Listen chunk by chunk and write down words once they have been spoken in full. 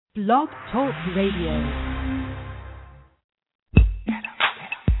Blog Talk Radio.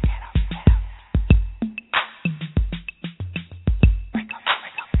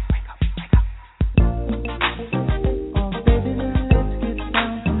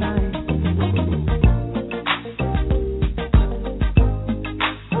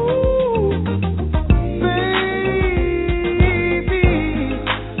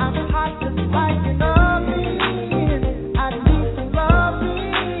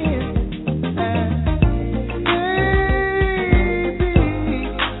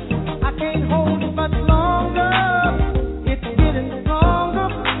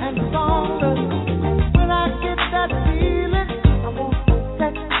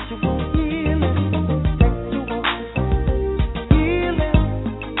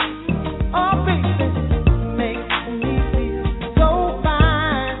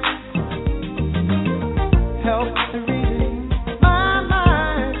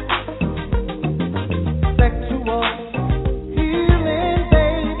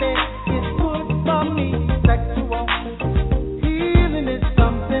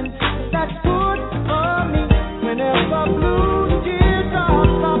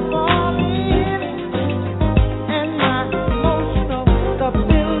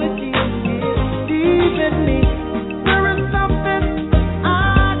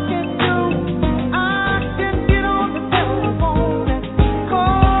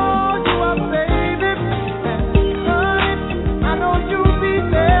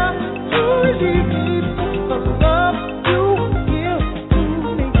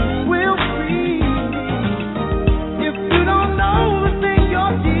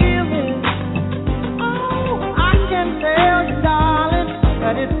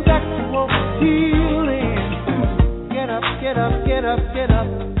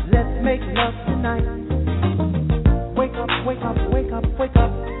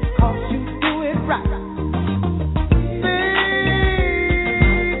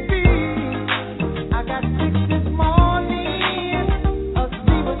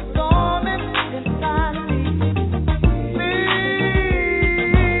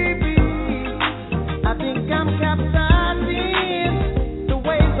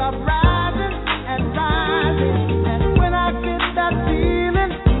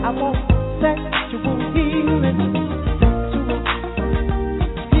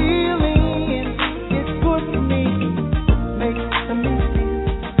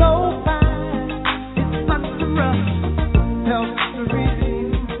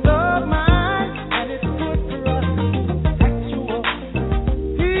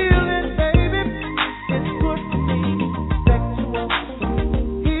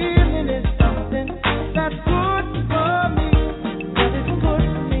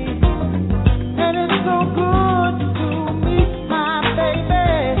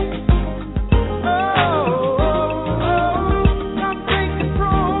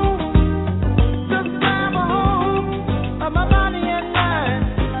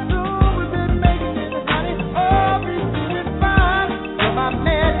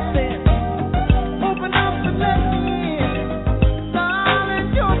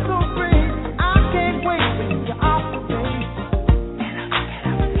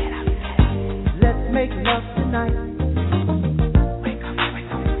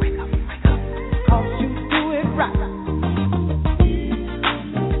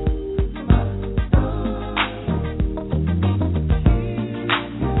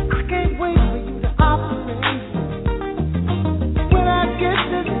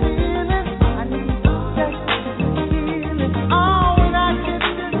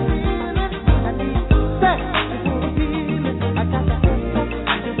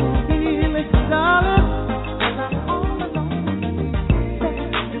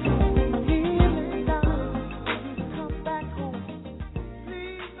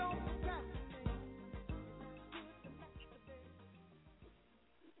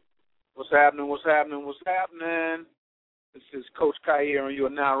 What's happening? This is Coach K here, and you are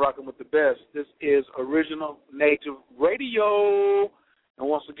now rocking with the best. This is Original Native Radio. And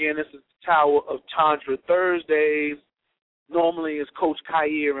once again, this is the Tower of Tantra Thursdays. Normally it's Coach K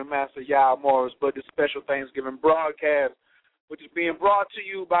here and Master Yao Morris, but this special Thanksgiving broadcast, which is being brought to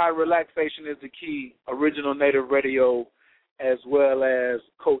you by Relaxation is the Key, Original Native Radio, as well as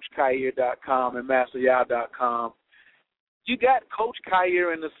CoachKair.com and MasterYao.com. You got Coach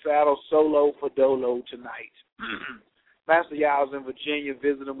Khayr in the saddle solo for Dolo tonight. Master Yao's in Virginia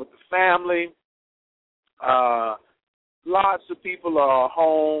visiting with the family. Lots of people are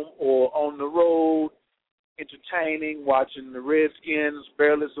home or on the road entertaining, watching the Redskins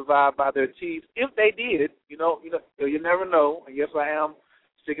barely survive by their teeth. If they did, you never know. And yes, I am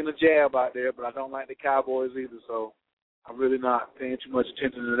sticking a jab out there, but I don't like the Cowboys either, so I'm really not paying too much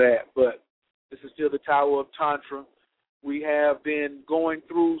attention to that. But this is still the Tower of Tantra. We have been going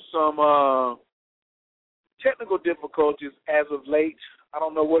through some technical difficulties as of late. I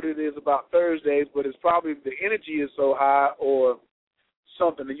don't know what it is about Thursdays, but it's probably the energy is so high or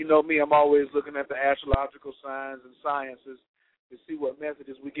something. And you know me, I'm always looking at the astrological signs and sciences to see what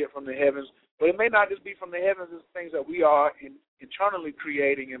messages we get from the heavens. But it may not just be from the heavens, it's things that we are internally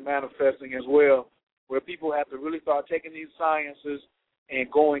creating and manifesting as well, where people have to really start taking these sciences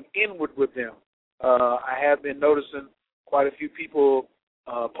and going inward with them. I have been noticing quite a few people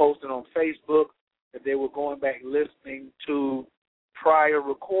posting on Facebook that they were going back listening to prior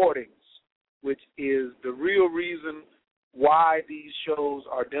recordings, which is the real reason why these shows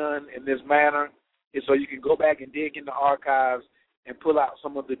are done in this manner, is so you can go back and dig in the archives and pull out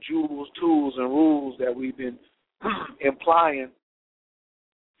some of the jewels, tools, and rules that we've been implying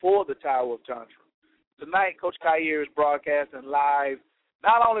for the Tower of Tantra. Tonight, Coach Khayr is broadcasting live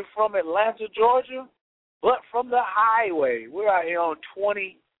not only from Atlanta, Georgia, but from the highway. We're out here on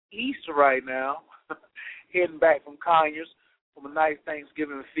 20 East right now, heading back from Conyers from a nice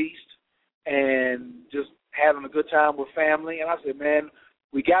Thanksgiving feast and just having a good time with family. And I said, man,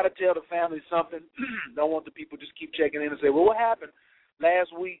 we got to tell the family something. Don't want the people just keep checking in and say, well, what happened?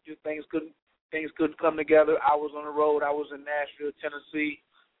 Last week, just things couldn't come together. I was on the road. I was in Nashville, Tennessee,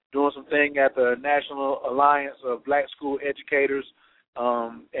 doing some thing at the National Alliance of Black School Educators.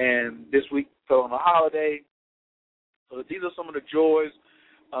 And this week fell on a holiday. So these are some of the joys,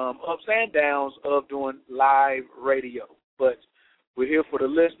 ups and downs of doing live radio. But we're here for the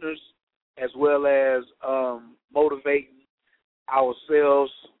listeners as well as motivating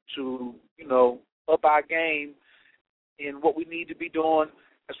ourselves to, up our game in what we need to be doing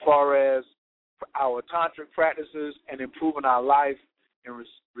as far as our tantric practices and improving our life and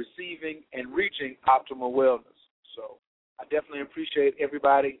receiving and reaching optimal wellness. So I definitely appreciate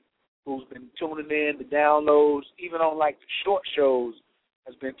everybody who's been tuning in, the downloads, even on like the short shows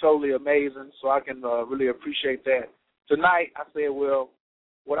has been totally amazing. So I can really appreciate that. Tonight I said, well,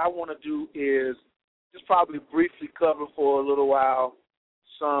 what I want to do is just probably briefly cover for a little while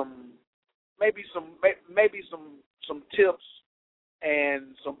some tips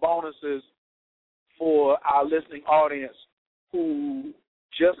and some bonuses for our listening audience who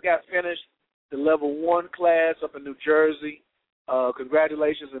just got finished the level 1 class up in New Jersey.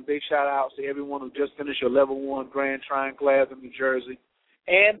 Congratulations and big shout outs to everyone who just finished your level 1 Grand Trine class in New Jersey,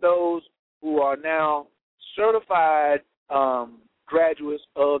 and those who are now certified graduates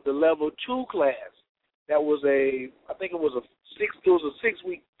of the level 2 class. That was a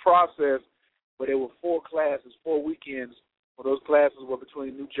 6-week process, but there were 4 classes, 4 weekends. Well, those classes were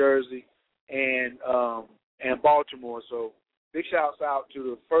between New Jersey and Baltimore. So big shouts out to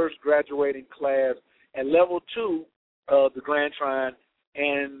the first graduating class at level 2 of the Grand Trine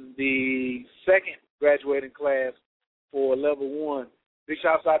and the second graduating class for level 1. Big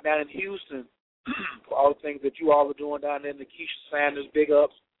shouts out down in Houston for all the things that you all are doing down there. Nikisha Sanders, big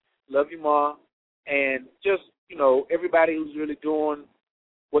ups. Love you, Ma. And just, everybody who's really doing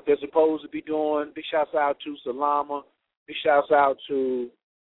what they're supposed to be doing. Big shouts out to Salama. Big shouts out to,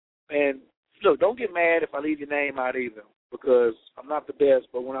 and look, don't get mad if I leave your name out either, because I'm not the best,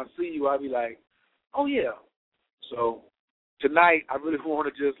 but when I see you, I'll be like, oh, yeah. So tonight, I really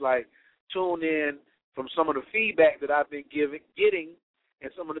want to just, tune in from some of the feedback that I've been getting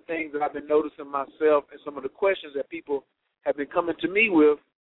and some of the things that I've been noticing myself and some of the questions that people have been coming to me with,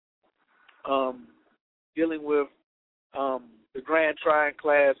 dealing with the Grand Trine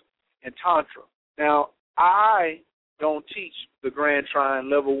class and Tantra. Now, I don't teach the Grand Trine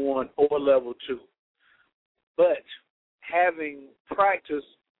level 1 or level 2, but having practiced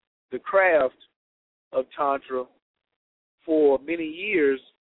the craft of Tantra for many years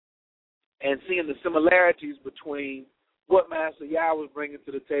and seeing the similarities between what Master Yao was bringing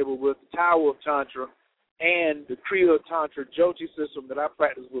to the table with the Tower of Tantra and the Kriya Tantra Jyoti system that I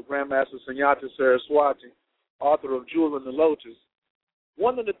practice with Grandmaster Sunyata Saraswati, author of Jewel and the Lotus.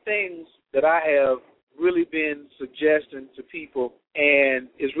 One of the things that I have really been suggesting to people and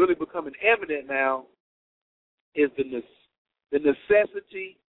is really becoming evident now is the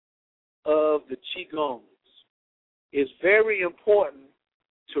necessity of the Qigong. It's very important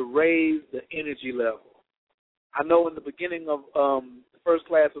to raise the energy level. I know in the beginning of the first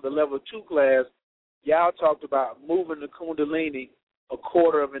class of the level 2 class, Yao talked about moving the Kundalini a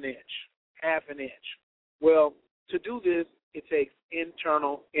quarter of an inch, half an inch. Well, to do this, it takes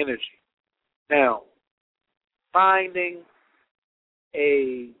internal energy. Now, finding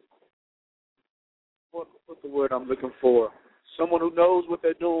what's the word I'm looking for? someone who knows what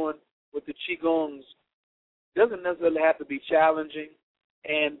they're doing with the Qigongs. Doesn't necessarily have to be challenging,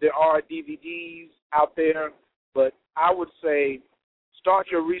 and there are DVDs out there, but I would say start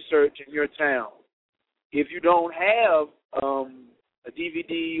your research in your town. If you don't have a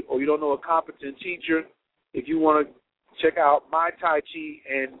DVD or you don't know a competent teacher, if you want to check out my Tai Chi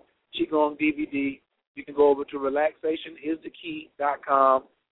and Qigong DVD, you can go over to relaxationisthekey.com,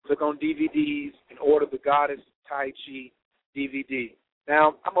 click on DVDs, and order the Goddess Tai Chi DVD.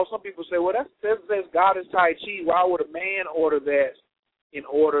 Now, I know some people say, well, that says Goddess Tai Chi. Why would a man order that in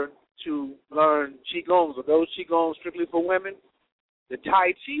order to learn Qigongs? Are those Qigongs strictly for women? The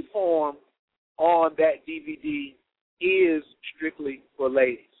Tai Chi form on that DVD is strictly for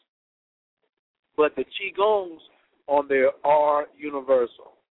ladies. But the Qigongs on there are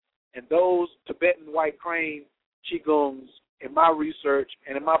universal. And those Tibetan white crane Qigongs, in my research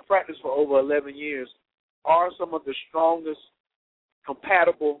and in my practice for over 11 years, are some of the strongest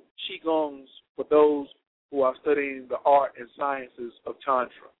compatible Qigongs for those who are studying the art and sciences of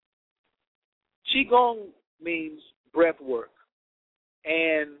Tantra. Qigong means breath work.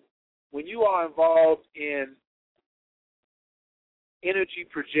 And when you are involved in energy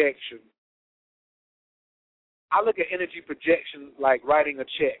projection, I look at energy projection like writing a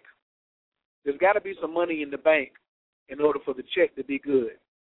check. There's got to be some money in the bank in order for the check to be good.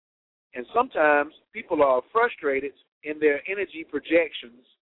 And sometimes people are frustrated in their energy projections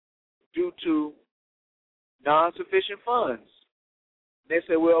due to non-sufficient funds. They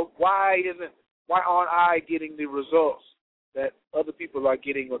say, well, why aren't I getting the results that other people are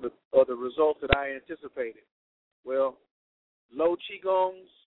getting or the results that I anticipated? Well, low Qigongs,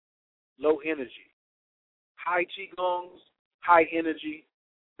 low energy. High Qigongs, high energy,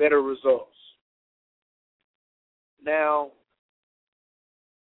 better results. Now,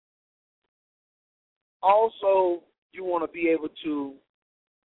 also, you want to be able to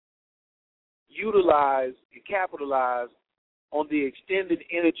utilize and capitalize on the extended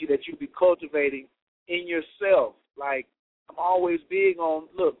energy that you be cultivating in yourself. Like, I'm always big on,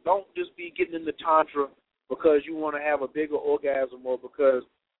 look, don't just be getting into Tantra because you want to have a bigger orgasm or because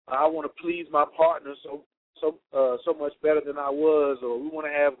I want to please my partner so much better than I was, or we want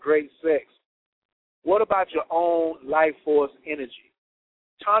to have great sex. What about your own life force energy?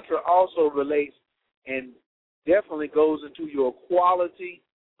 Tantra also relates and definitely goes into your quality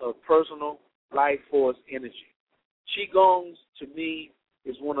of personal life force energy. Qigongs, to me,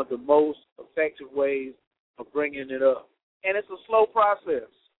 is one of the most effective ways of bringing it up. And it's a slow process.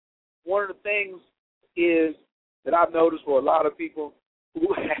 One of the things is that I've noticed for a lot of people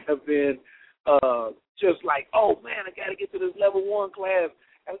who have been just like, oh, man, I got to get to this level 1 class,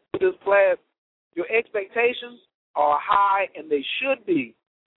 I got to this class. Your expectations are high, and they should be.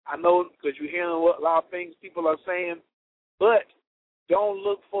 I know because you're hearing what a lot of things people are saying, but don't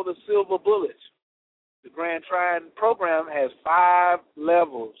look for the silver bullet. The Grand Trident program has 5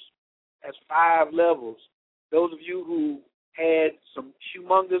 levels. That's 5 levels. Those of you who had some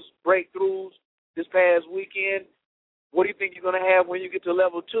humongous breakthroughs this past weekend, what do you think you're going to have when you get to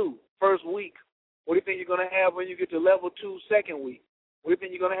level 2, first week? What do you think you're going to have when you get to level 2, second week? What do you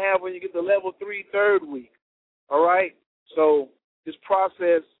think you're going to have when you get to level 3, third week? All right? So this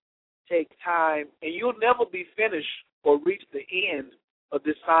process takes time, and you'll never be finished or reach the end of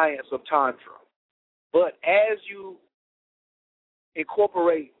this science of Tantra. But as you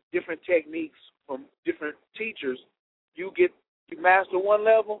incorporate different techniques from different teachers, you master one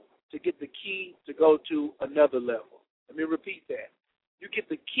level to get the key to go to another level. Let me repeat that. You get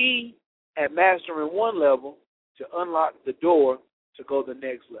the key at mastering one level to unlock the door to go the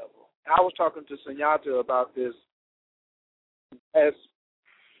next level. I was talking to Sunyata about this last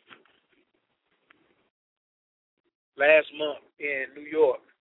month in New York,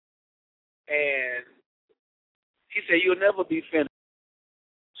 and he said you'll never be finished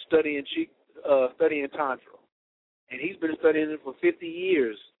studying Tantra. And he's been studying it for 50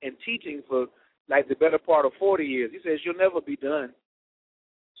 years and teaching for like the better part of 40 years. He says you'll never be done.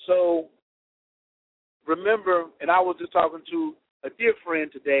 So remember, and I was just talking to a dear friend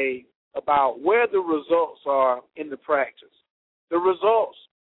today about where the results are in the practice. The results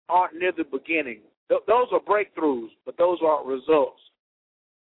aren't near the beginning. Those are breakthroughs, but those aren't results.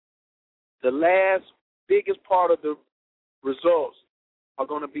 The last biggest part of the results are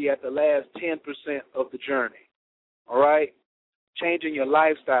going to be at the last 10% of the journey. All right? Changing your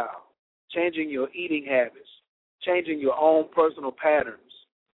lifestyle, changing your eating habits, changing your own personal patterns,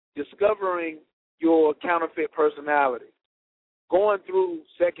 discovering your counterfeit personality, going through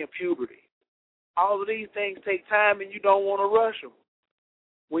second puberty. All of these things take time, and you don't want to rush them.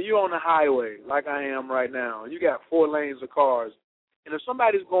 when you're on the highway, like I am right now, and you got 4 lanes of cars, and if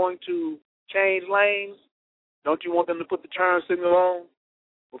somebody's going to change lanes, don't you want them to put the turn signal on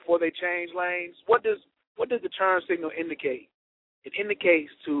before they change lanes? What does the turn signal indicate? It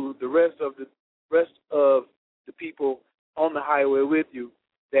indicates to the rest of the people on the highway with you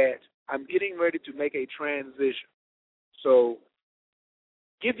that I'm getting ready to make a transition. So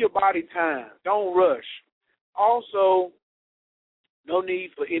give your body time. Don't rush. Also, no need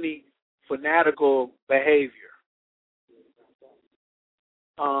for any fanatical behavior.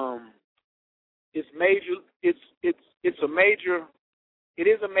 It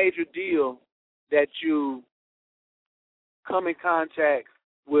is a major deal that you come in contact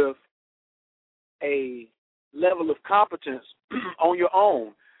with a level of competence on your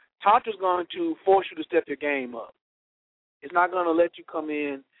own. Tantra's going to force you to step your game up. It's not going to let you come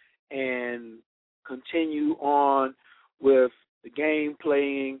in and continue on with the game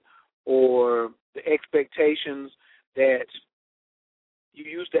playing or the expectations that you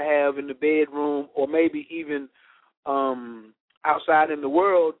used to have in the bedroom or maybe even outside in the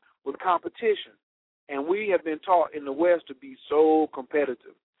world with competition. And we have been taught in the West to be so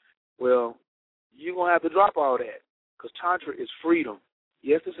competitive. Well, you're going to have to drop all that because Tantra is freedom.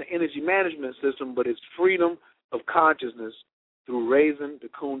 Yes, it's an energy management system, but it's freedom of consciousness through raising the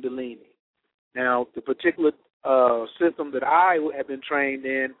Kundalini. Now, the particular system that I have been trained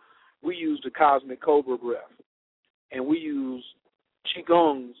in, we use the Cosmic Cobra breath, and we use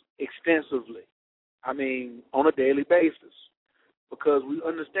Qigong's extensively, on a daily basis, because we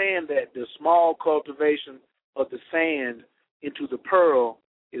understand that the small cultivation of the sand into the pearl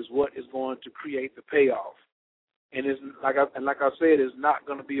is what is going to create the payoff. And it's like I said, it's not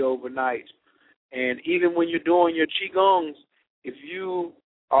going to be overnight. And even when you're doing your Qigongs, if you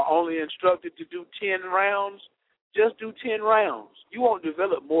are only instructed to do 10 rounds, just do 10 rounds. You won't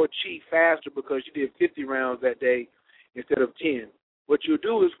develop more Qi faster because you did 50 rounds that day instead of 10. What you'll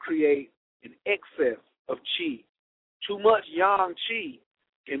do is create an excess of Qi. Too much Yang Qi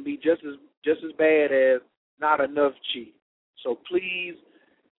can be just as bad as not enough Qi. So please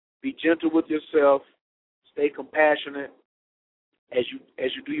be gentle with yourself. Stay compassionate as you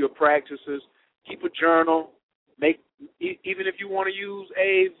do your practices. Keep a journal. Even if you want to use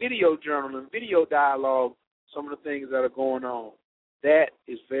a video journal and video dialogue, some of the things that are going on. That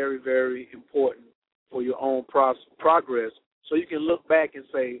is very, very important for your own progress. So you can look back and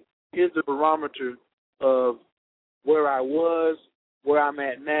say, here's the barometer of where I was, where I'm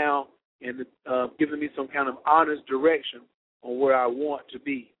at now, and giving me some kind of honest direction on where I want to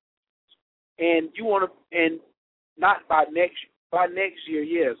be. And you want to, and not by next year,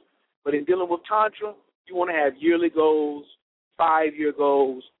 yes, but in dealing with Tantra, you want to have yearly goals, 5-year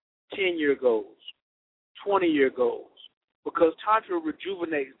goals, 10-year goals, 20-year goals, because Tantra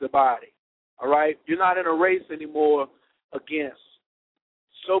rejuvenates the body, all right? You're not in a race anymore against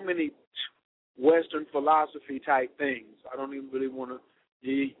so many Western philosophy type things. I don't even really want to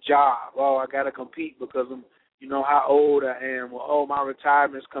job. Oh, I got to compete because I'm, how old I am, or, oh, my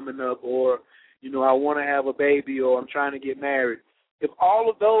retirement's coming up, or, I want to have a baby, or I'm trying to get married. If all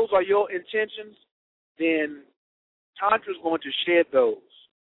of those are your intentions, then Tantra is going to shed those.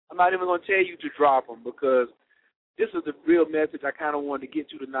 I'm not even going to tell you to drop them because this is the real message I kind of wanted to get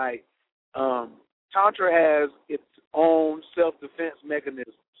to tonight. Tantra has its own self-defense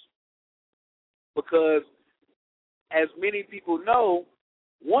mechanisms because, as many people know,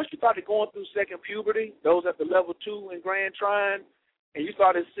 once you started going through second puberty, those at the level 2 in Grand Trine, and you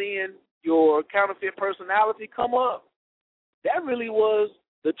started seeing your counterfeit personality come up, that really was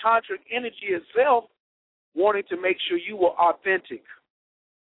the tantric energy itself wanting to make sure you were authentic,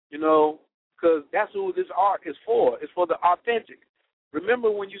 because that's who this art is for. It's for the authentic. Remember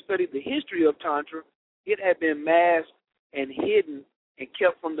when you studied the history of Tantra, it had been masked and hidden and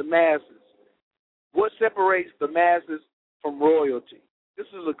kept from the masses. What separates the masses from royalty? This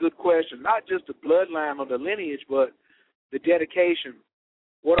is a good question. Not just the bloodline or the lineage, but the dedication.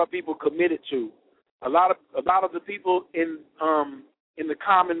 What are people committed to? A lot of the people in the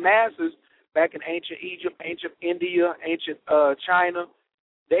common masses back in ancient Egypt, ancient India, ancient China,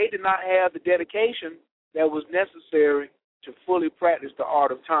 they did not have the dedication that was necessary to fully practice the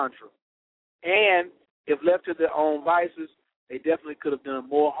art of Tantra. And if left to their own vices, they definitely could have done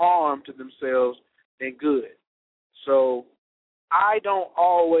more harm to themselves than good. So I don't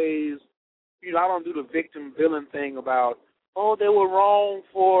always, I don't do the victim-villain thing about, oh, they were wrong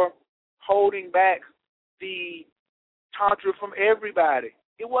for holding back the Tantra from everybody.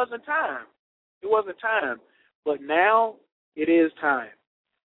 It wasn't time. It wasn't time. But now it is time.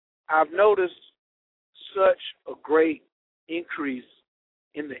 I've noticed such a great increase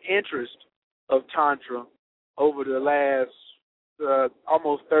in the interest of Tantra over the last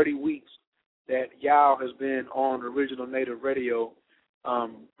almost 30 weeks that Yao has been on Original Native Radio,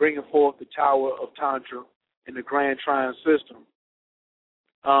 bringing forth the Tower of Tantra in the Grand Trine system.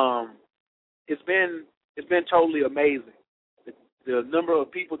 It's been totally amazing. The number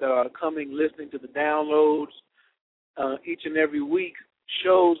of people that are coming, listening to the downloads each and every week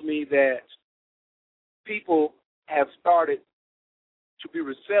shows me that people have started to be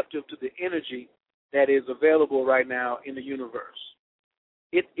receptive to the energy that is available right now in the universe.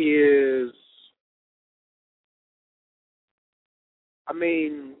 It is,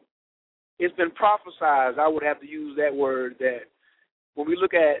 it's been prophesized, I would have to use that word, that when we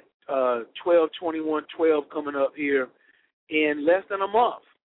look at 12/21/12 coming up here in less than a month,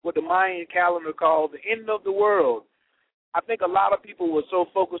 what the Mayan calendar called the end of the world, I think a lot of people were so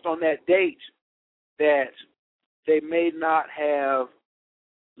focused on that date that they may not have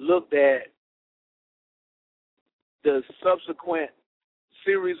looked at the subsequent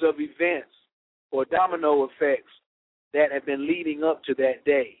series of events or domino effects that have been leading up to that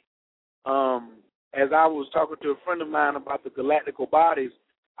day. As I was talking to a friend of mine about the galactical bodies,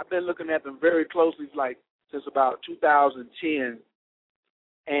 I've been looking at them very closely, since about 2010,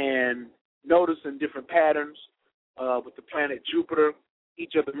 and noticing different patterns with the planet Jupiter.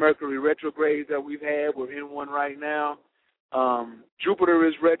 Each of the Mercury retrogrades that we've had, we're in one right now. Jupiter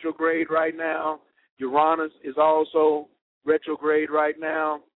is retrograde right now. Uranus is also retrograde right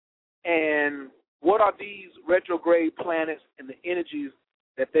now. And what are these retrograde planets and the energies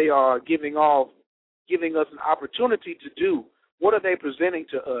that they are giving us an opportunity to do? What are they presenting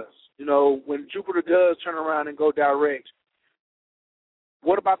to us? When Jupiter does turn around and go direct,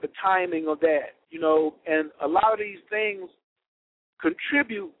 what about the timing of that? And a lot of these things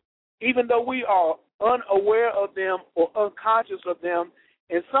contribute, even though we are unaware of them or unconscious of them,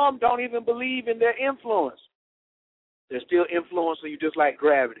 and some don't even believe in their influence. They're still influencing you just like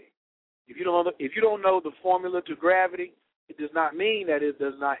gravity. If you don't know the formula to gravity, it does not mean that it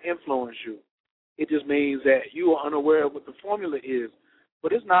does not influence you. It just means that you are unaware of what the formula is.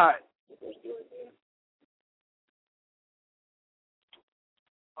 But it's not.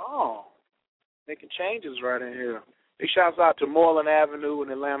 Oh, making changes right in here. Big shouts out to Moreland Avenue in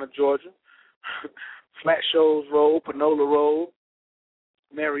Atlanta, Georgia. Flat Shoals Road, Panola Road,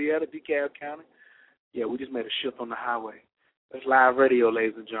 Marietta, DeKalb County. Yeah, we just made a shift on the highway. That's live radio,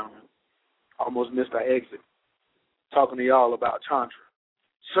 ladies and gentlemen. Almost missed our exit. Talking to y'all about Tantra.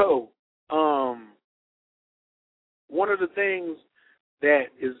 So, one of the things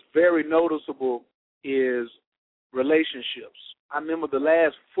that is very noticeable is relationships. I remember the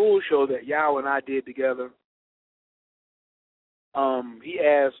last full show that Yao and I did together. He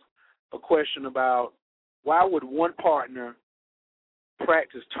asked a question about why would one partner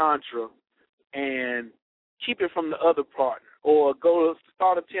practice Tantra and keep it from the other partner, or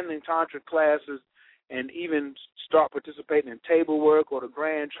start attending Tantra classes and even start participating in table work or the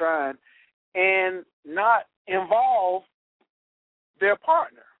Grand Trine and not involve their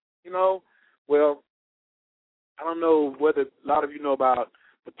partner. Well, I don't know whether a lot of you know about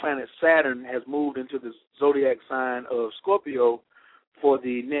the planet Saturn has moved into the zodiac sign of Scorpio for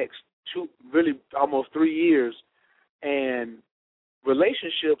the next almost 3 years, and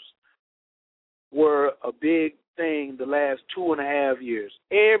relationships were a big thing the last 2.5 years.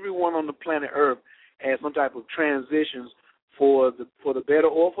 Everyone on the planet Earth had some type of transitions for the better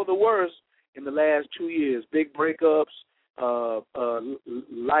or for the worse in the last 2 years. Big breakups,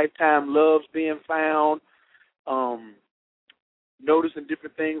 lifetime loves being found, noticing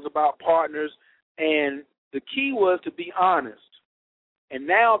different things about partners, and the key was to be honest. And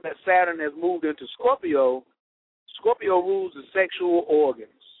now that Saturn has moved into Scorpio, Scorpio rules the sexual organs.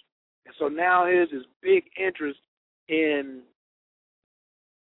 And so now here's this big interest in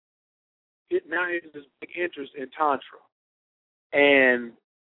Tantra and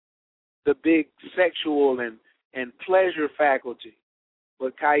the big sexual and pleasure faculty.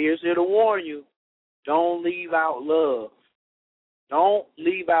 But Khayr's here to warn you, don't leave out love. Don't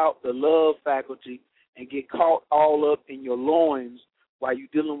leave out the love faculty and get caught all up in your loins while you're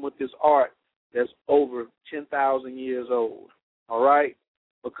dealing with this art that's over 10,000 years old. All right?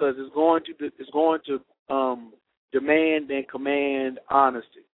 Because it's going to demand and command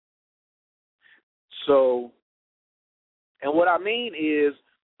honesty. So, and what I mean is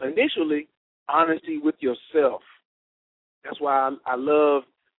initially honesty with yourself. That's why I love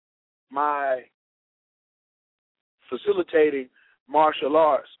my facilitating martial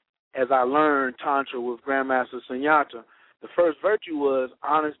arts as I learned Tantra with Grandmaster Sunyata. The first virtue was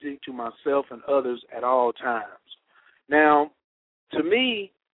honesty to myself and others at all times. Now, to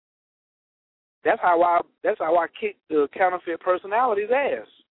me, that's how I kick the counterfeit personality's ass.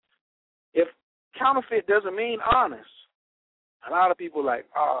 If counterfeit doesn't mean honest, a lot of people like,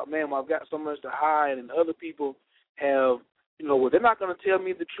 oh man, well, I've got so much to hide, and other people have, well, they're not going to tell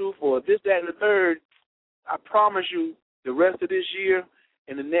me the truth or this, that, and the third. I promise you, the rest of this year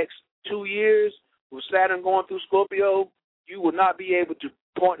and the next 2 years, with Saturn going through Scorpio, you will not be able to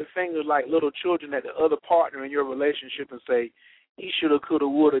point the fingers like little children at the other partner in your relationship and say, he shoulda, coulda,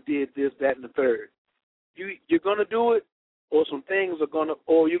 woulda, did this, that, and the third. You're going to do it, or some things are going to,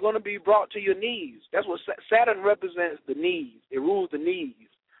 or you're going to be brought to your knees. That's what Saturn represents, the knees. It rules the knees.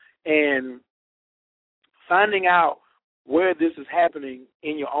 And finding out where this is happening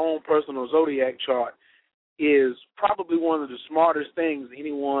in your own personal zodiac chart is probably one of the smartest things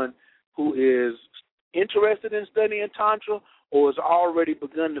anyone who is interested in studying Tantra or has already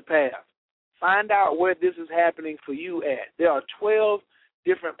begun the path. Find out where this is happening for you at. There are 12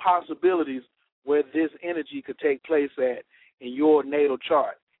 different possibilities where this energy could take place at in your natal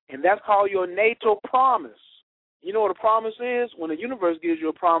chart. And that's called your natal promise. You know what a promise is? When the universe gives you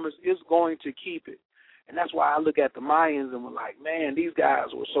a promise, it's going to keep it. And that's why I look at the Mayans and we're like, man, these guys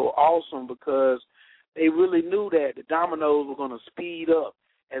were so awesome because they really knew that the dominoes were going to speed up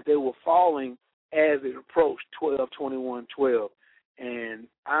as they were falling as it approached 12/21/12. And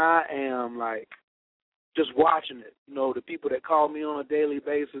I am like just watching it. The people that call me on a daily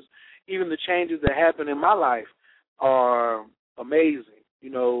basis, even the changes that happen in my life are amazing,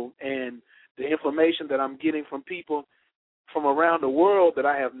 and the information that I'm getting from people from around the world that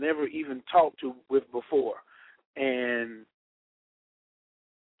I have never even talked to with before. And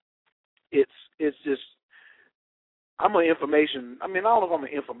it's just, I don't know if I'm an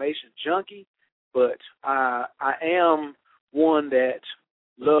information junkie, but I am one that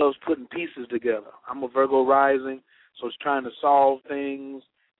loves putting pieces together. I'm a Virgo rising, so it's trying to solve things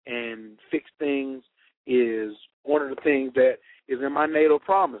and fix things is one of the things that is in my natal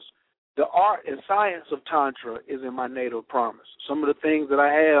promise. The art and science of Tantra is in my natal promise. Some of the things that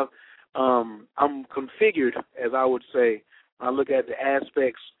I have, I'm configured, as I would say, when I look at the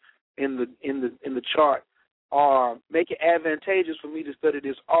aspects in the chart, are make it advantageous for me to study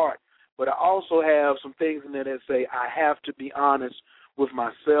this art. But I also have some things in there that say I have to be honest with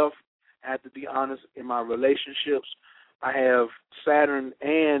myself. I have to be honest in my relationships. I have Saturn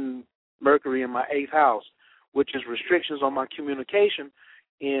and Mercury in my 8th house, which is restrictions on my communication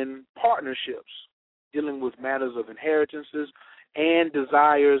in partnerships, dealing with matters of inheritances and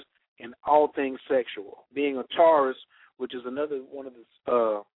desires in all things sexual. Being a Taurus, which is another one of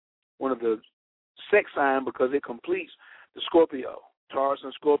the sex sign because it completes the Scorpio. Taurus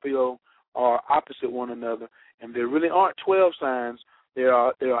and Scorpio are opposite one another, and there really aren't 12 signs. There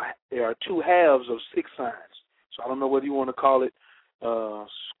are 2 halves of 6 signs. So I don't know whether you want to call it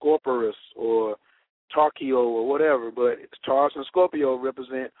Scorpirus or Tarkio or whatever, but it's Taurus and Scorpio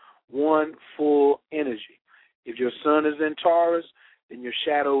represent one full energy. If your sun is in Taurus, then your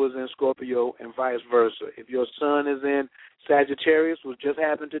shadow is in Scorpio and vice versa. If your sun is in Sagittarius, which just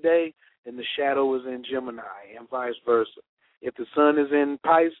happened today, then the shadow is in Gemini and vice versa. If the sun is in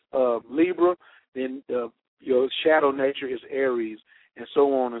Libra, then your shadow nature is Aries, and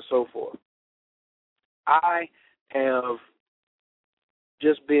so on and so forth. I have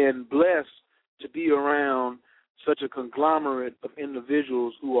just been blessed to be around such a conglomerate of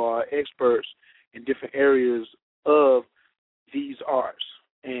individuals who are experts in different areas of these arts.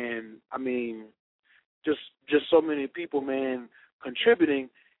 And, I mean, just so many people, man, contributing.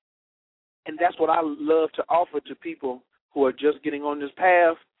 And that's what I love to offer to people who are just getting on this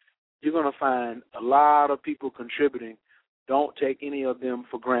path. You're going to find a lot of people contributing. Don't take any of them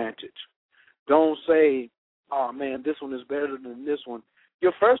for granted. Don't say, oh, man, this one is better than this one.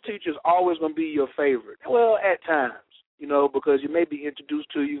 Your first teacher is always going to be your favorite. Well, at times, because you may be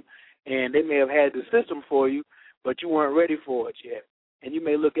introduced to you and they may have had the system for you, but you weren't ready for it yet. And you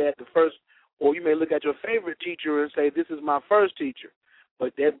may look at you may look at your favorite teacher and say, this is my first teacher.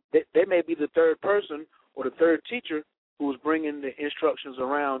 But they may be the third person or the third teacher who's bringing the instructions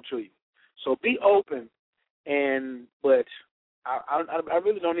around to you. So be open. But I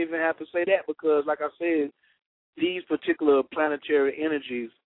really don't even have to say that because, like I said, these particular planetary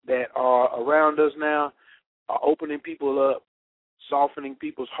energies that are around us now are opening people up, softening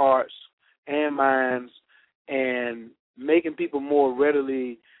people's hearts and minds, and making people more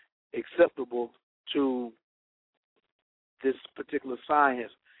readily acceptable to this particular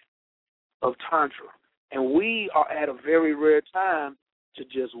science of Tantra. And we are at a very rare time to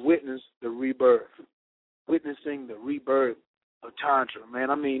just witness the rebirth, witnessing the rebirth of Tantra. Man,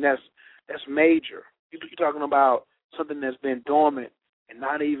 I mean, that's major. You're talking about something that's been dormant and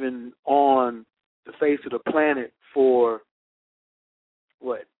not even on the face of the planet for,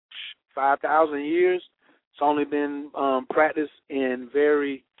 5,000 years? It's only been practiced in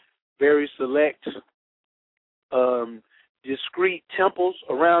very, very select, discrete temples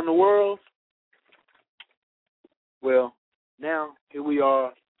around the world. Well, now here we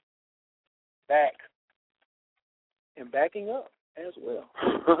are back and backing up as well.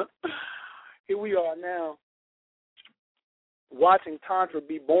 Here we are now watching Tantra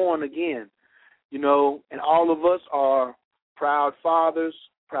be born again, and all of us are proud fathers,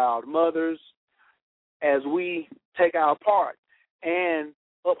 proud mothers, as we take our part and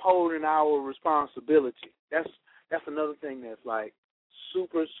upholding our responsibility. That's another thing that's like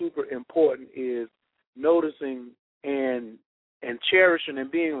super, super important, is noticing and cherishing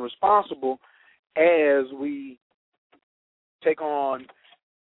and being responsible as we take on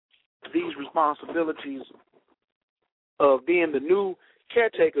these responsibilities of being the new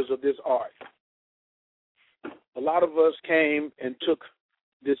caretakers of this art. A lot of us came and took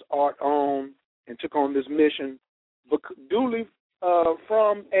this art on and took on this mission duly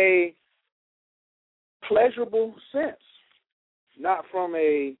from a pleasurable sense, not from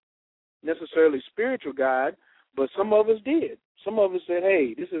a necessarily spiritual guide, but some of us did. Some of us said,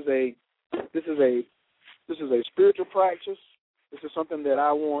 "Hey, this is a spiritual practice. This is something that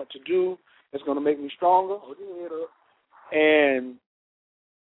I want to do that's going to make me stronger." And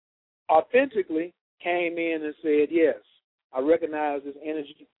authentically came in and said, "Yes, I recognize this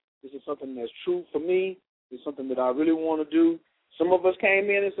energy. This is something that's true for me. It's something that I really want to do." Some of us came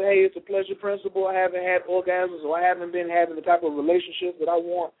in and said, "Hey, it's a pleasure principle. I haven't had orgasms, or I haven't been having the type of relationship that I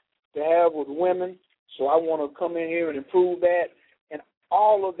want to have with women, so I want to come in here and improve that." And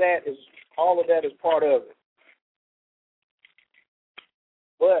all of that is part of it.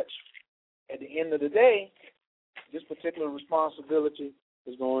 But at the end of the day, this particular responsibility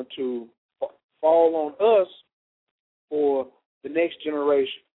is going to fall on us for the next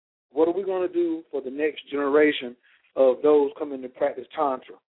generation. What are we going to do for the next generation of those coming to practice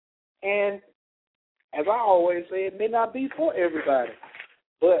Tantra? And as I always say, it may not be for everybody,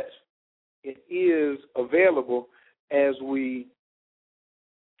 but it is available as we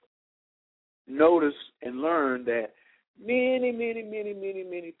notice and learn that many, many, many, many,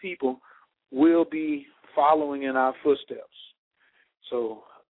 many people will be following in our footsteps. So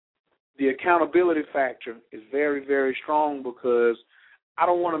the accountability factor is very, very strong, because I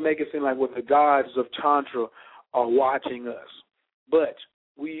don't want to make it seem like the gods of Tantra are watching us. But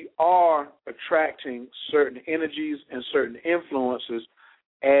we are attracting certain energies and certain influences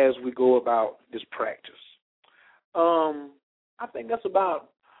as we go about this practice. I think that's about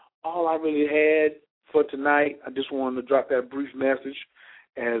all I really had for tonight. I just wanted to drop that brief message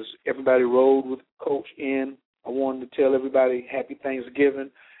as everybody rolled with Coach in. I wanted to tell everybody happy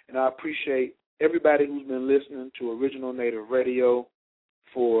Thanksgiving, and I appreciate everybody who's been listening to Original Native Radio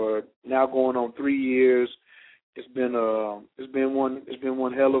for now going on 3 years. It's been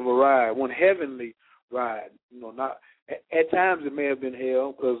one hell of a ride, one heavenly ride. Not at times it may have been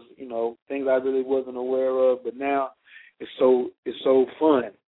hell, because things I really wasn't aware of, but now it's so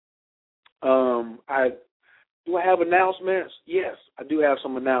fun. Do I have announcements? Yes, I do have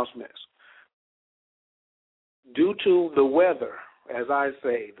some announcements. Due to the weather, as I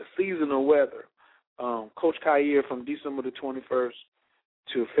say, the seasonal weather, Coach Khayr from December the 21st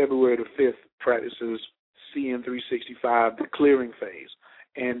to February the 5th practices CN365, the clearing phase.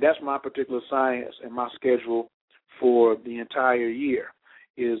 And that's my particular science and my schedule for the entire year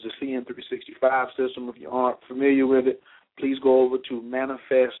is the CN365 system. If you aren't familiar with it, please go over to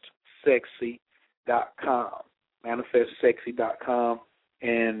manifestsexy.com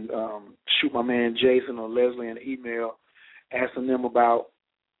and shoot my man Jason or Leslie an email asking them about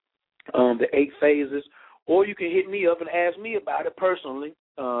the 8 phases. Or you can hit me up and ask me about it personally,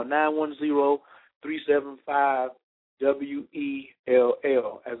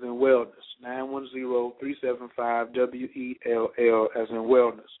 910-375-WELL, as in wellness, 910-375-WELL, as in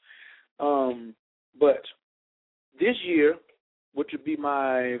wellness. But this year, which would be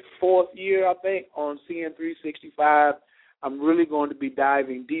my 4th year, I think, on CN365, I'm really going to be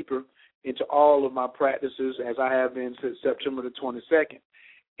diving deeper into all of my practices, as I have been since September the 22nd.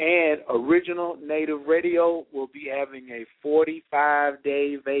 And Original Native Radio will be having a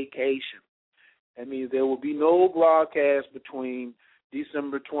 45-day vacation. That means there will be no broadcast between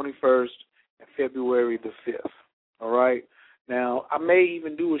December 21st and February the 5th. All right? Now, I may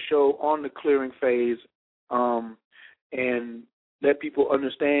even do a show on the clearing phase and let people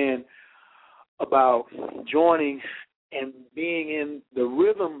understand about joining and being in the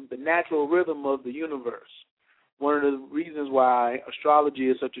rhythm, the natural rhythm of the universe, one of the reasons why astrology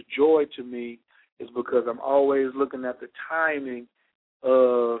is such a joy to me is because I'm always looking at the timing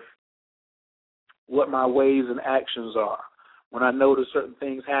of what my ways and actions are. When I notice certain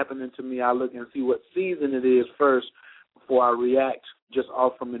things happening to me, I look and see what season it is first before I react just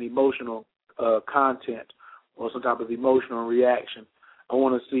off from an emotional content or some type of emotional reaction. I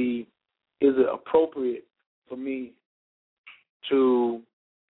want to see, is it appropriate for me to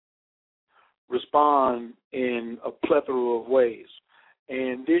respond in a plethora of ways?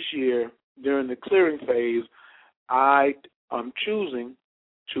 And this year, during the clearing phase, I am choosing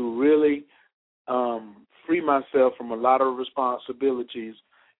to really free myself from a lot of responsibilities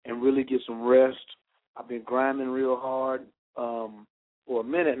and really get some rest. I've been grinding real hard for a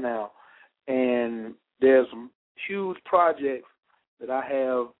minute now, and there's some huge projects that I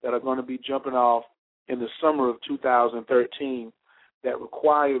have that are going to be jumping off in the summer of 2013 that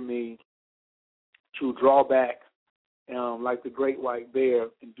require me to draw back like the great white bear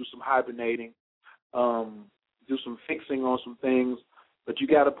and do some hibernating, do some fixing on some things. But you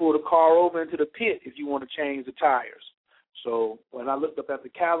got to pull the car over into the pit if you want to change the tires. So when I looked up at the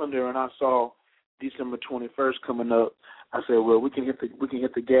calendar and I saw December 21st coming up, I said, well, we can hit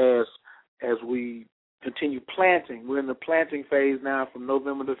the gas as we continue planting. We're in the planting phase now from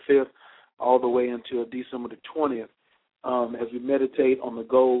November the 5th all the way until December the 20th, as we meditate on the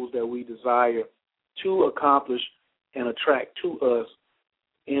goals that we desire to accomplish and attract to us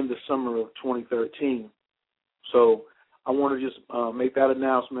in the summer of 2013. So I want to just make that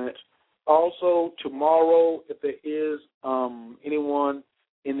announcement. Also, tomorrow, if there is anyone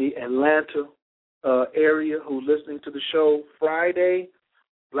in the Atlanta area who's listening to the show, Friday,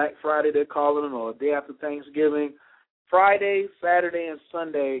 Black Friday they're calling it, or day after Thanksgiving, Friday, Saturday, and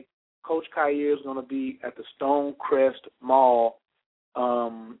Sunday, Coach K Yao is going to be at the Stonecrest Mall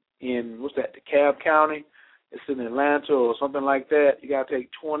in, DeKalb County. It's in Atlanta or something like that. You got to take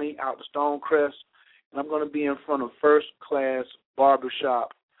 20 out to Stonecrest. And I'm going to be in front of First Class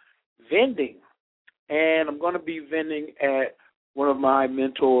Barbershop vending. And I'm going to be vending at one of my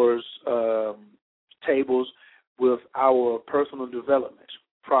mentors' tables with our personal development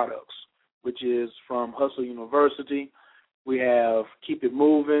products, which is from Hustle University. We have Keep It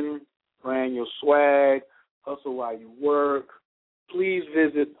Moving, Brand Your Swag, Hustle While You Work. Please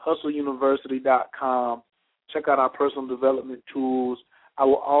visit hustleuniversity.com. Check out our personal development tools. I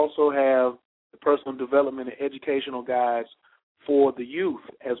will also have the personal development and educational guides for the youth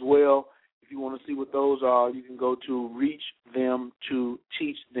as well. If you want to see what those are, you can go to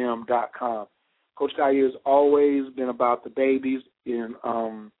reachthemtoteachthem.com. Coach K Yao has always been about the babies.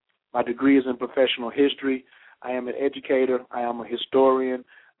 My degree is in professional history. I am an educator. I am a historian.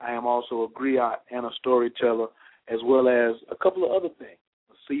 I am also a griot and a storyteller, as well as a couple of other things,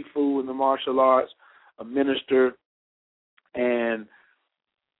 seafood and the martial arts, a minister, and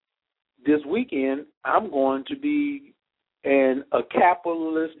this weekend I'm going to be a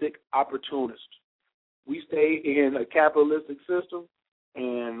capitalistic opportunist. We stay in a capitalistic system,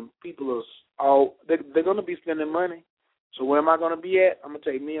 and people they're going to be spending money. So where am I going to be at? I'm going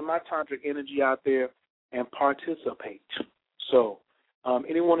to take me and my tantric energy out there and participate. So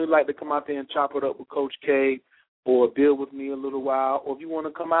anyone who'd like to come out there and chop it up with Coach K or build with me a little while, or if you want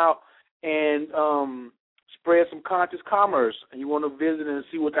to come out and spread some conscious commerce and you want to visit and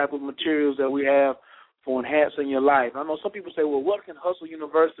see what type of materials that we have for enhancing your life. I know some people say, well, what can Hustle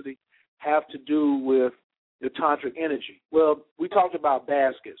University have to do with the tantric energy? Well, we talked about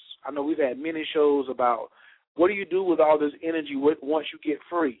baskets. I know we've had many shows about what do you do with all this energy once you get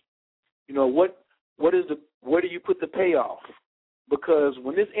free? You know, where do you put the payoff? Because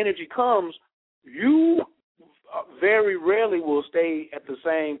when this energy comes, you very rarely will stay at the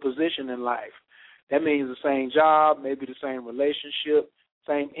same position in life. That means the same job, maybe the same relationship,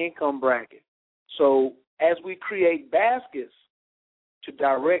 same income bracket. So as we create baskets to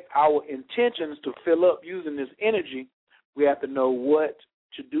direct our intentions to fill up using this energy, we have to know what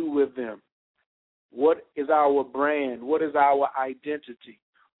to do with them. What is our brand? What is our identity?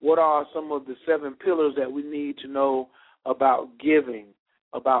 What are some of the 7 pillars that we need to know about giving,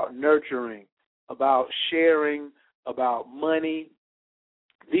 about nurturing, about sharing, about money?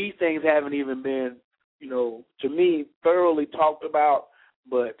 These things haven't even been, to me, thoroughly talked about.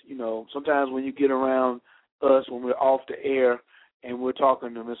 But, sometimes when you get around us, when we're off the air and we're talking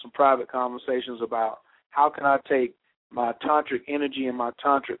to them in some private conversations about how can I take my tantric energy and my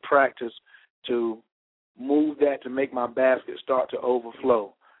tantric practice to move that to make my basket start to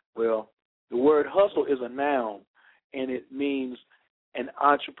overflow. Well, the word hustle is a noun, and it means an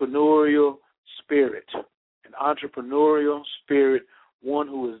entrepreneurial spirit. An entrepreneurial spirit, one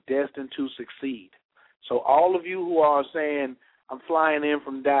who is destined to succeed. So all of you who are saying, I'm flying in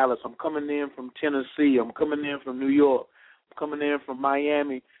from Dallas, I'm coming in from Tennessee, I'm coming in from New York, I'm coming in from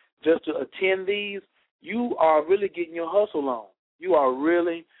Miami, just to attend these, you are really getting your hustle on. You are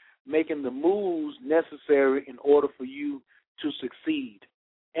really making the moves necessary in order for you to succeed.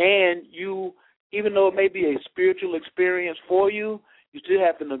 And you, even though it may be a spiritual experience for you, you still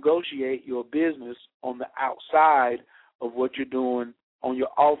have to negotiate your business on the outside of what you're doing on your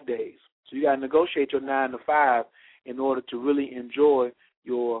off days. So you got to negotiate your 9 to 5 in order to really enjoy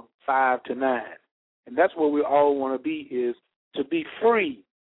your 5 to 9. And that's what we all want to be, is to be free,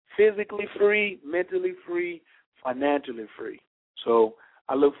 physically free, mentally free, financially free. So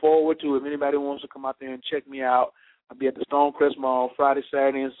I look forward to it. If anybody wants to come out there and check me out, I'll be at the Stonecrest Mall Friday,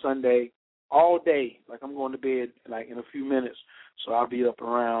 Saturday, and Sunday all day. Like, I'm going to bed like in a few minutes, so I'll be up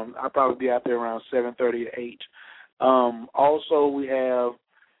around. I'll probably be out there around 7:30 to 8. Also, we have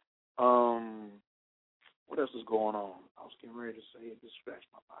what else is going on? I was getting ready to say it, just scratched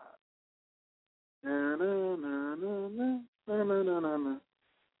my mind.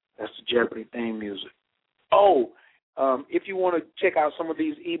 That's the Jeopardy theme music. Oh, if you want to check out some of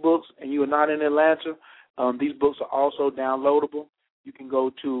these ebooks and you are not in Atlanta, these books are also downloadable. You can go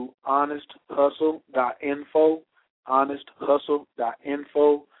to honesthustle.info,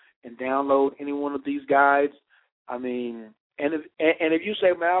 honesthustle.info, and download any one of these guides. I mean, and if you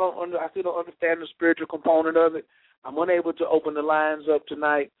say, man, I still don't understand the spiritual component of it, I'm unable to open the lines up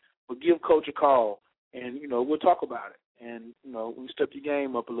tonight, but give Coach a call, and, we'll talk about it. And, we step your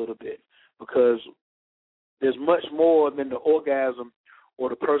game up a little bit, because there's much more than the orgasm or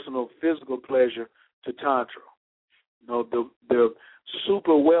the personal physical pleasure to Tantra. The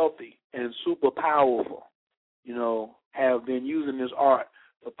super wealthy and super powerful, have been using this art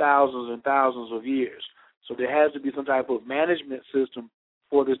for thousands and thousands of years. So there has to be some type of management system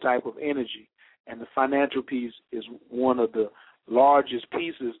for this type of energy. And the financial piece is one of the largest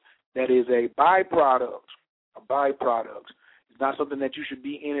pieces that is a byproduct. It's not something that you should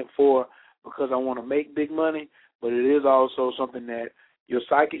be in it for because I want to make big money, but it is also something that your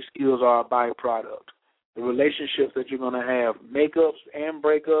psychic skills are a byproduct. The relationships that you're going to have, makeups and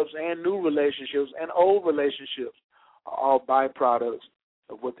breakups and new relationships and old relationships, are all byproducts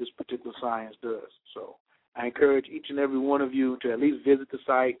of what this particular science does. So I encourage each and every one of you to at least visit the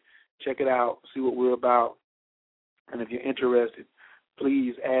site, check it out, see what we're about. And if you're interested,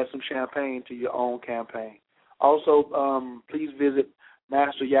 please add some champagne to your own campaign. Also, please visit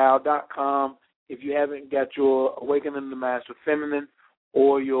masteryao.com if you haven't got your Awakening the Master Feminine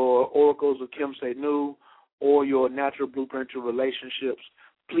or your Oracles of Kim Se-Nu or your Natural Blueprint to Relationships.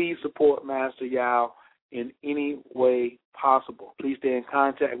 Please support Master Yao in any way possible. Please stay in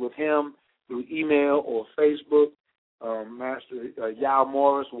contact with him through email or Facebook. Master Yao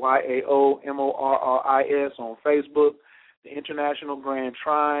Morris, YAOMORRIS on Facebook. The International Grand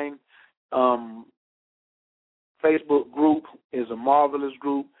Trine Facebook group is a marvelous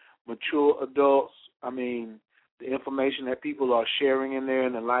group. Mature adults, the information that people are sharing in there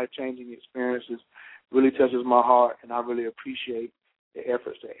and the life-changing experiences really touches my heart, and I really appreciate the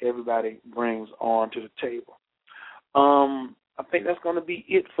efforts that everybody brings on to the table. I think that's going to be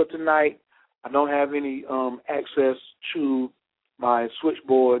it for tonight. I don't have any access to my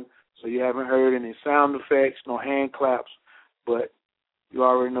switchboard, so you haven't heard any sound effects, no hand claps, but you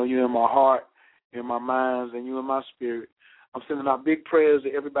already know you're in my heart, you're in my mind, and you're in my spirit. I'm sending out big prayers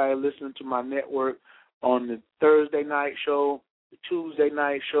to everybody listening to my network on the Thursday night show, the Tuesday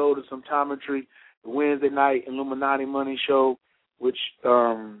night show, the Symptometry, the Wednesday night Illuminati Money show, which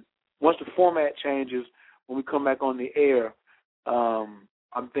once the format changes, when we come back on the air,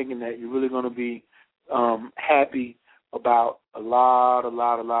 I'm thinking that you're really going to be happy about a lot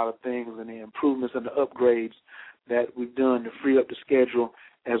of things and the improvements and the upgrades that we've done to free up the schedule,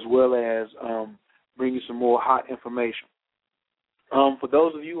 as well as bring you some more hot information. For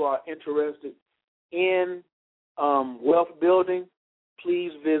those of you who are interested in wealth building,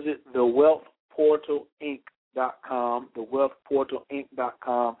 please visit thewealthportalinc.com,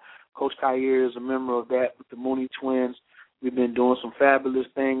 thewealthportalinc.com. Coach Khayr is a member of that with the Mooney Twins. We've been doing some fabulous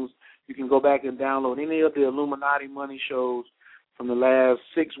things. You can go back and download any of the Illuminati Money shows from the last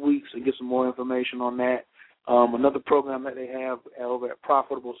 6 weeks and get some more information on that. Another program that they have over at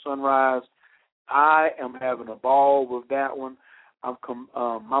Profitable Sunrise. I am having a ball with that one.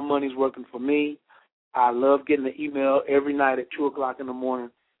 My money's working for me. I love getting an email every night at 2 o'clock in the morning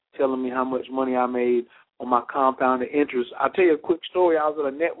telling me how much money I made on my compounded interest. I'll tell you a quick story. I was at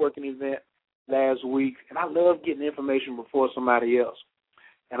a networking event last week, and I love getting information before somebody else.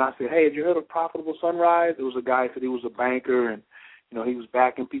 And I said, hey, have you heard of Profitable Sunrise? There was a guy who said he was a banker, and He was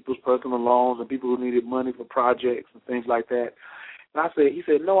backing people's personal loans and people who needed money for projects and things like that. And he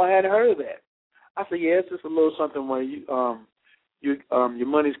said, no, I hadn't heard of that. I said, yeah, it's just a little something where your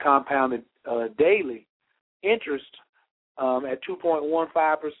money's compounded daily interest at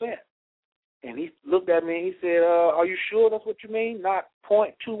 2.15%. And he looked at me and he said, are you sure that's what you mean? Not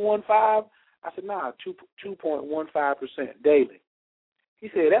 0.215? I said, nah, 2.15% daily. He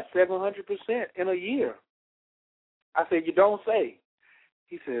said, that's 700% in a year. I said, you don't say.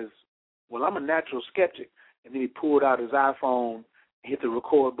 He says, well, I'm a natural skeptic. And then he pulled out his iPhone and hit the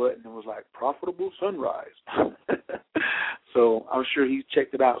record button and was like, profitable sunrise. So I'm sure he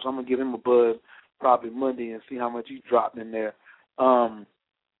checked it out. So I'm going to give him a buzz probably Monday and see how much he's dropped in there.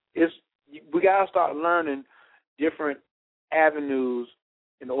 We got to start learning different avenues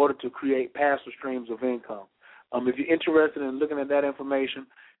in order to create passive streams of income. If you're interested in looking at that information,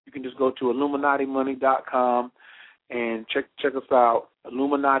 you can just go to IlluminatiMoney.com and check us out,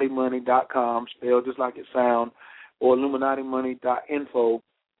 IlluminatiMoney.com, spelled just like it sounds, or IlluminatiMoney.info,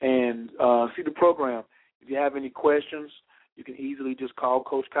 and see the program. If you have any questions, you can easily just call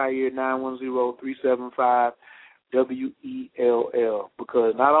Coach Khayr 910-375-WELL,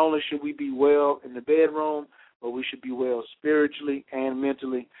 because not only should we be well in the bedroom, but we should be well spiritually and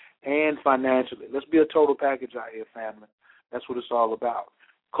mentally and financially. Let's be a total package out here, family. That's what it's all about,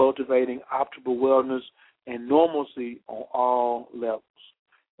 cultivating optimal wellness and normalcy on all levels.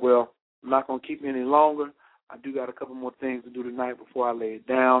 Well, I'm not going to keep you any longer. I do got a couple more things to do tonight before I lay it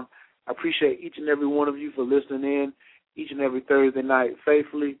down. I appreciate each and every one of you for listening in each and every Thursday night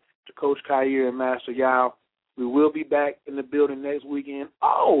faithfully to Coach Khayr and Master Yao. We will be back in the building next weekend.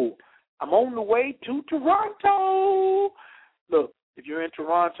 Oh, I'm on the way to Toronto. Look, if you're in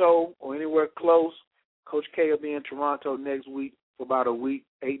Toronto or anywhere close, Coach K will be in Toronto next week for about a week,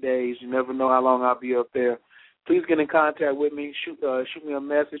 8 days. You never know how long I'll be up there. Please get in contact with me. Shoot me a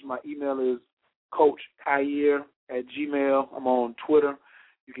message. My email is coachkhayr@gmail. I'm on Twitter.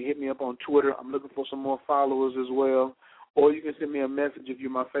 You can hit me up on Twitter. I'm looking for some more followers as well. Or you can send me a message if you're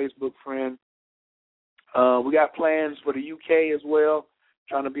my Facebook friend. We got plans for the UK as well,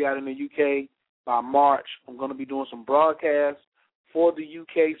 trying to be out in the UK by March. I'm going to be doing some broadcasts for the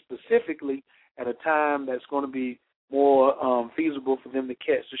UK specifically at a time that's going to be more feasible for them to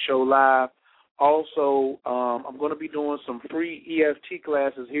catch the show live. Also, I'm going to be doing some free EFT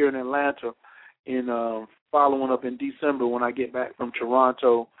classes here in Atlanta following up in December when I get back from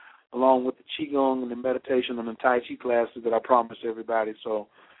Toronto, along with the Qigong and the meditation and the Tai Chi classes that I promised everybody. So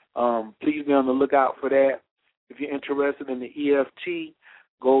please be on the lookout for that. If you're interested in the EFT,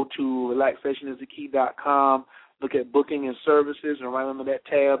 go to relaxationisthekey.com, look at booking and services, and right under that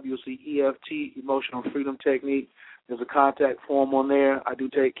tab you'll see EFT, Emotional Freedom Technique. There's a contact form on there. I do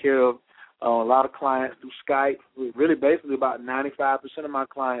take care of a lot of clients through Skype. Really, basically about 95% of my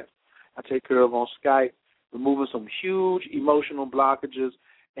clients I take care of on Skype, removing some huge emotional blockages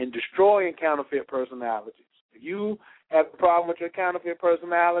and destroying counterfeit personalities. If you have a problem with your counterfeit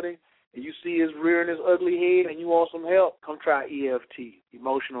personality and you see his rearing his ugly head and you want some help, come try EFT,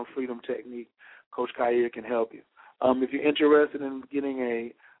 Emotional Freedom Technique. Coach Khayr can help you. If you're interested in getting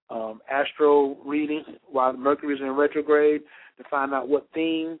a astro reading while Mercury is in retrograde to find out what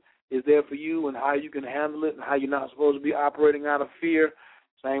theme is there for you and how you can handle it and how you're not supposed to be operating out of fear,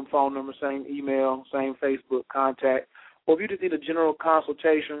 same phone number, same email, same Facebook contact. Or if you just need a general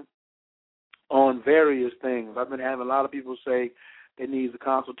consultation on various things. I've been having a lot of people say they need a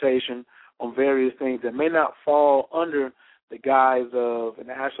consultation on various things that may not fall under the guise of an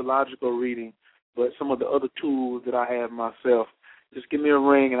astrological reading, but some of the other tools that I have myself. Just give me a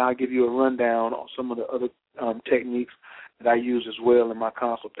ring and I'll give you a rundown on some of the other techniques that I use as well in my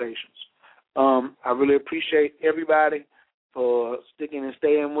consultations. I really appreciate everybody for sticking and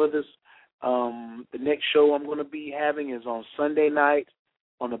staying with us. The next show I'm going to be having is on Sunday night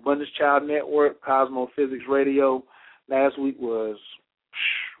on Abundance Child Network, Cosmo Physics Radio. Last week was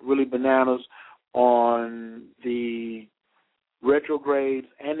really bananas on the retrogrades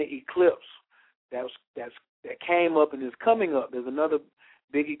and the eclipse that came up and is coming up. There's another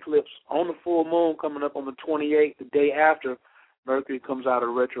big eclipse on the full moon coming up on the 28th, the day after Mercury comes out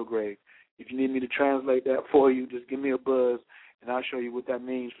of retrograde. If you need me to translate that for you, just give me a buzz, and I'll show you what that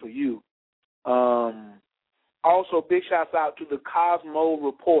means for you. Also, big shouts out to the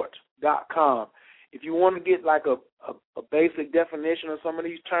CosmoReport.com. If you want to get like a basic definition of some of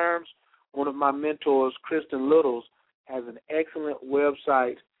these terms, one of my mentors, Kristen Littles, has an excellent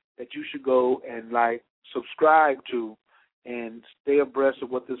website that you should go and subscribe to and stay abreast of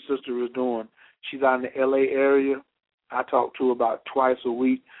what this sister is doing. She's out in the L.A. area. I talk to her about twice a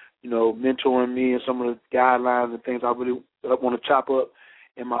week, mentoring me and some of the guidelines and things I really that I want to chop up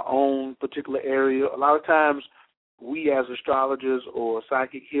in my own particular area. A lot of times we as astrologers or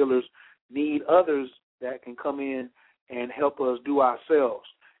psychic healers need others that can come in and help us do ourselves.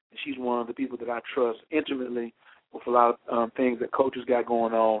 And she's one of the people that I trust intimately with a lot of things that Coach has got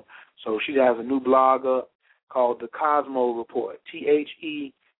going on. So she has a new blog up called The Cosmo Report,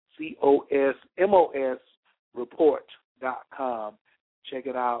 TheCosmos report.com. Check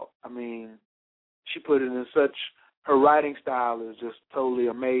it out. I mean, she put it in such, her writing style is just totally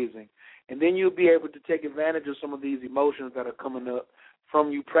amazing. And then you'll be able to take advantage of some of these emotions that are coming up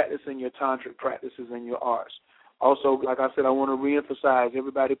from you practicing your tantric practices and your arts. Also, like I said, I want to reemphasize,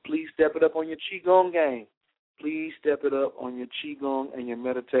 everybody, please step it up on your Qigong game. Please step it up on your Qigong and your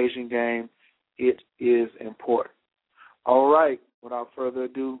meditation game. It is important. All right, without further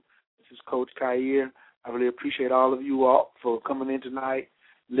ado, this is Coach Khayr. I really appreciate all of you all for coming in tonight,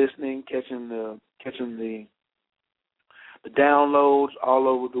 listening, catching the downloads all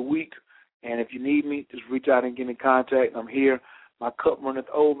over the week. And if you need me, just reach out and get in contact. I'm here. My cup runneth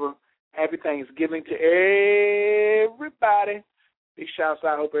over. Happy Thanksgiving to everybody. Big shouts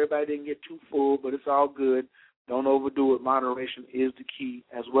out. I hope everybody didn't get too full, but it's all good. Don't overdo it. Moderation is the key,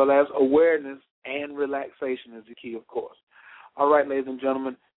 as well as awareness and relaxation is the key, of course. All right, ladies and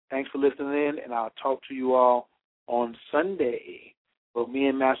gentlemen, thanks for listening in, and I'll talk to you all on Sunday. But me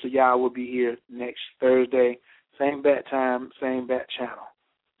and Master Yao will be here next Thursday. Same bat time, same bat channel.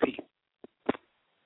 Peace.